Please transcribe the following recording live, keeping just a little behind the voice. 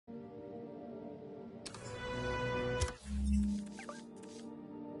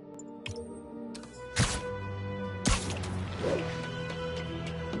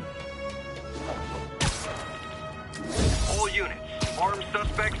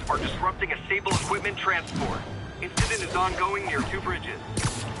are disrupting a Sable equipment transport. Incident is ongoing near 2 bridges.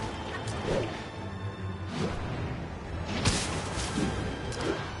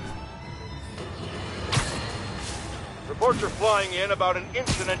 Reports are flying in about an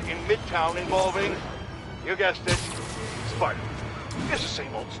incident in Midtown involving, you guessed it, Spiderman. It's the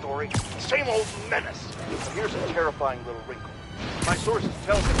same old story, same old menace. But here's a terrifying little wrinkle. My sources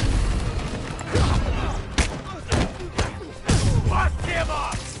tell me... Bust him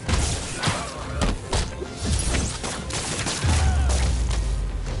up!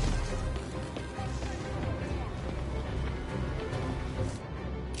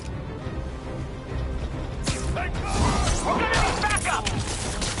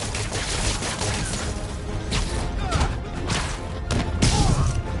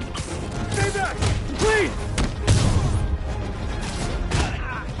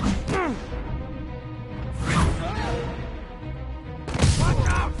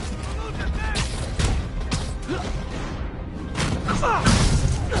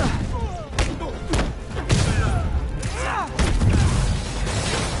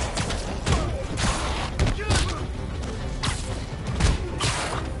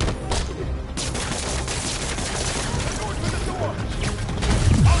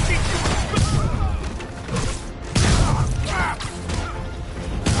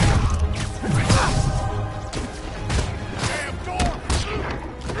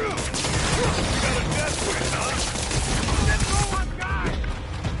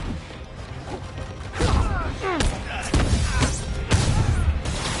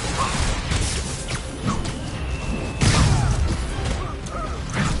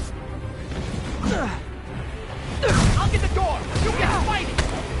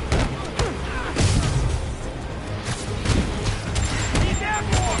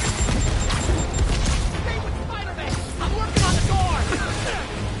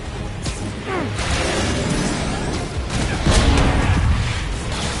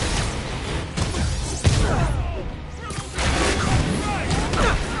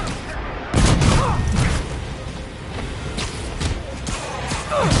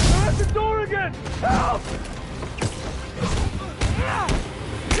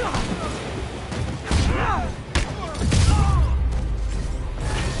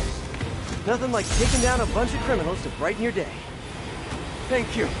 Nothing like taking down a bunch of criminals to brighten your day.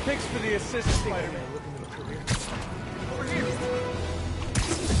 Thank you. Thanks for the assist, Spider-Man. Looking at a career. Over here.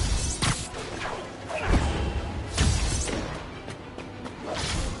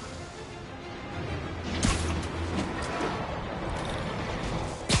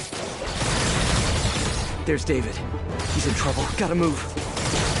 There's David. He's in trouble. Gotta move.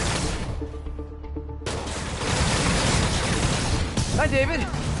 Hi, David.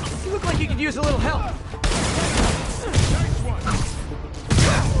 You look like you could use a little help.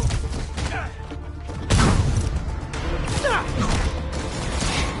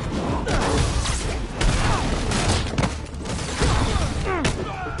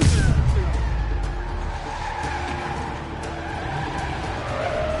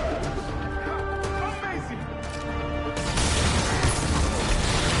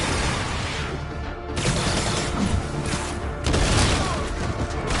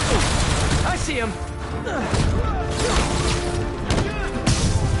 I see him.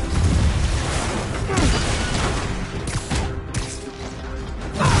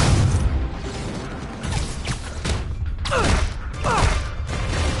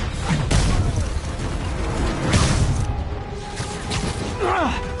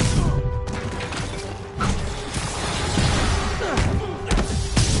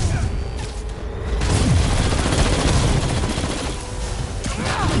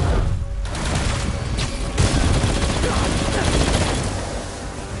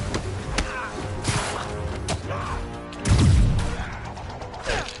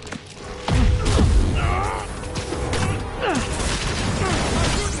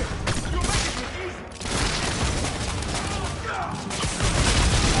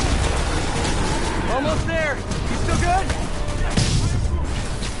 Almost there. You still good?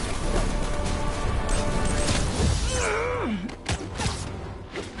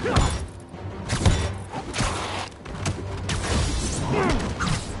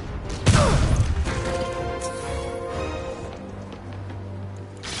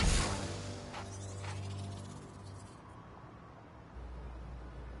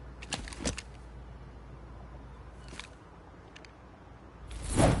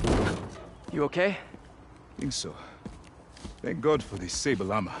 You okay? Think so. Thank God for the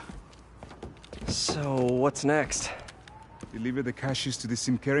Sable armor. So, what's next? Deliver the caches to the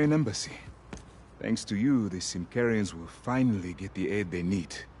Simkarian embassy. Thanks to you, the Simkarians will finally get the aid they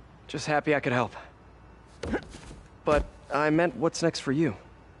need. Just happy I could help. But I meant, what's next for you?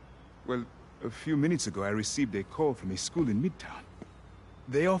 Well, a few minutes ago I received a call from a school in Midtown.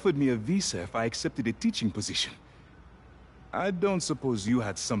 They offered me a visa if I accepted a teaching position. I don't suppose you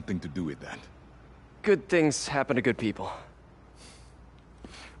had something to do with that. Good things happen to good people.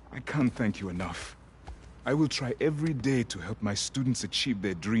 I can't thank you enough. I will try every day to help my students achieve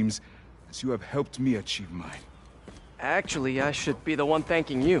their dreams as you have helped me achieve mine. Actually, I should be the one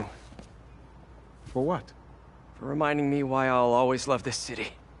thanking you. For what? For reminding me why I'll always love this city.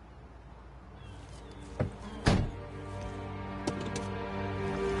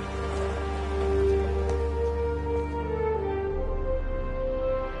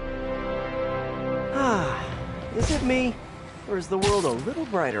 Is it me? Or is the world a little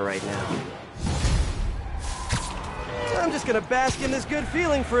brighter right now? I'm just gonna bask in this good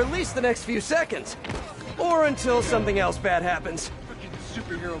feeling for at least the next few seconds. Or until something else bad happens. Freaking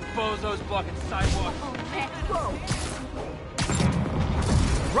superhero bozos blocking sidewalks.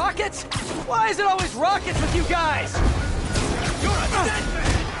 Rockets? Why is it always rockets with you guys? You're a dead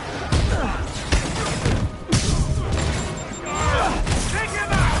man!